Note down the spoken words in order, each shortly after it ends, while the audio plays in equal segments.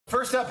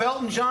First up,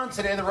 Elton John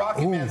today. The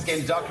Rocky Man's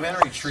getting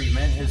documentary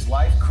treatment. His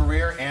life,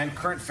 career, and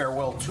current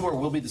farewell tour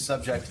will be the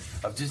subject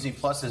of Disney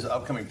Plus's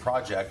upcoming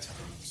project.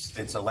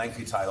 It's a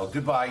lengthy title.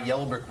 Goodbye,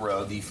 Yellow Brick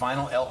Road, the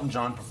final Elton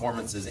John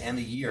performances and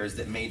the years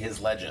that made his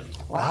legend.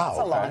 Wow. That's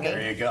a long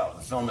There you go.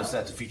 The film is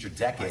set to feature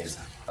decades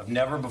of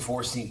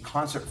never-before-seen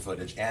concert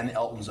footage and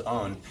Elton's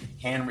own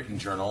handwritten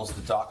journals.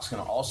 The doc's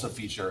going to also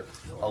feature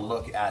a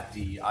look at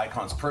the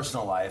icon's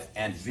personal life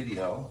and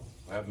video.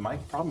 I have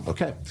Mike, problem.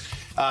 Okay.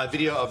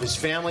 Video of his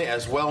family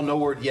as well. No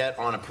word yet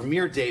on a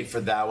premiere date for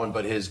that one,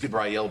 but his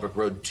Goodbye Yellow Brick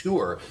Road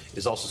tour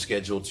is also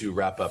scheduled to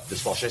wrap up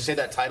this fall. Should I say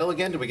that title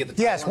again? Did we get the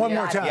title? Yes, one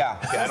more time. Yeah.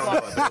 Okay, I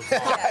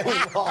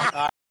don't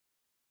know.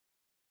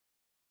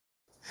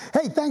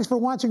 Hey, thanks for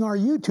watching our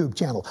YouTube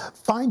channel.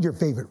 Find your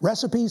favorite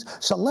recipes,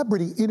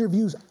 celebrity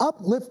interviews,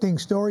 uplifting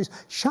stories,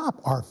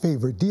 shop our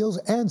favorite deals,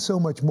 and so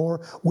much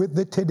more with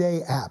the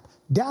Today app.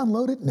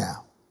 Download it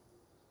now.